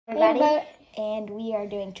Everybody, and we are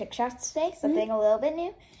doing trick shots today, something a little bit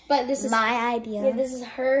new. But this is my idea. Yeah, this is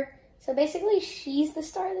her. So basically, she's the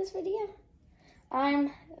star of this video.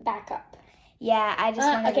 I'm backup. Yeah, I just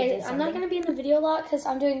wanted to do something. I'm not going to be in the video a lot because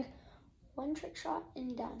I'm doing one trick shot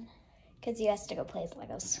and done. Because you have to go play with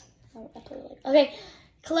Legos. Oh, I play with Legos. Okay,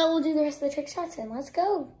 Colette will do the rest of the trick shots and let's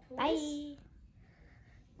go. Bye.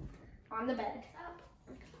 On the bed.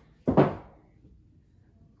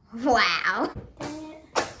 Wow. Dang it.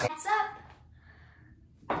 What's up?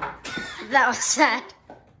 That was sad.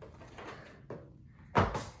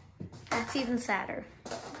 That's even sadder.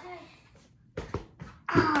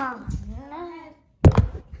 Oh, no.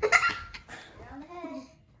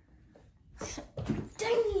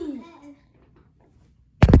 Dang it.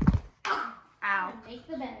 Ow. Make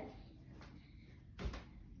the bed.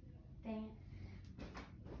 Dang it.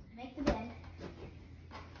 Make the bed.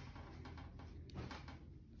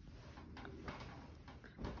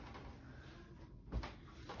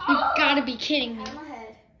 You gotta be kidding me. Hat on my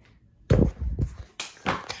head.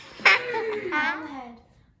 Hat on my head.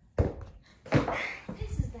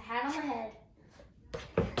 This is the hat on my head.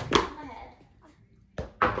 Hat on my head.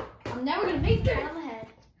 I'm never gonna make that. Hat on my head.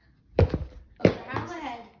 Okay, hat on my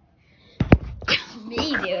head.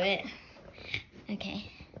 Me do it.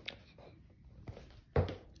 Okay.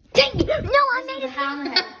 Dang it! No, I made The it. hat on my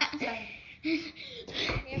head. Sorry.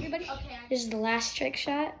 Everybody. Okay. This is the last trick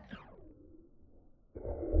shot.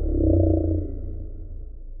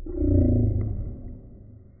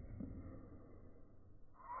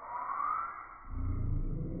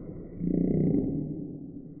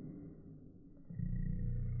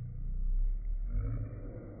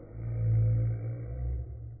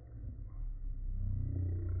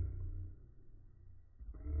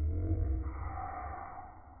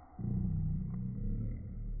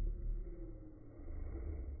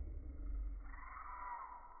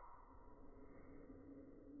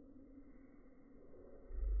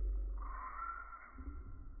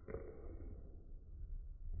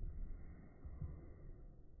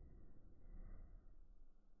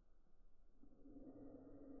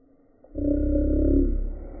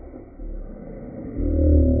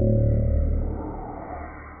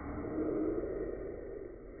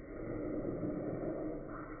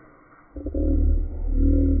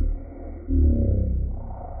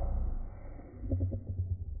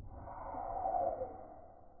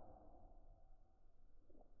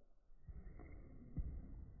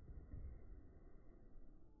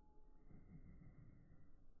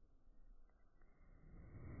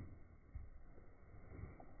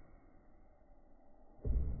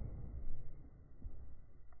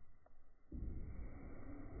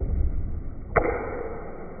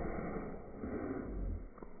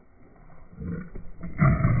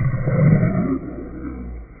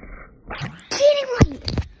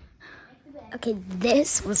 Okay,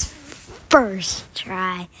 this was first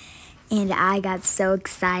try, and I got so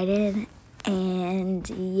excited, and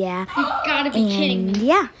yeah. You gotta be kidding me.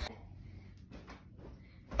 Yeah.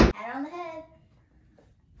 Hat on the head.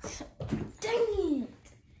 Dang it.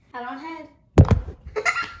 Hat on head.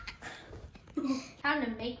 Time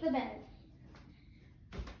to make the bed.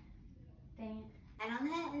 Dang it. Hat on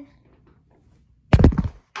the head.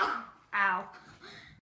 Ow.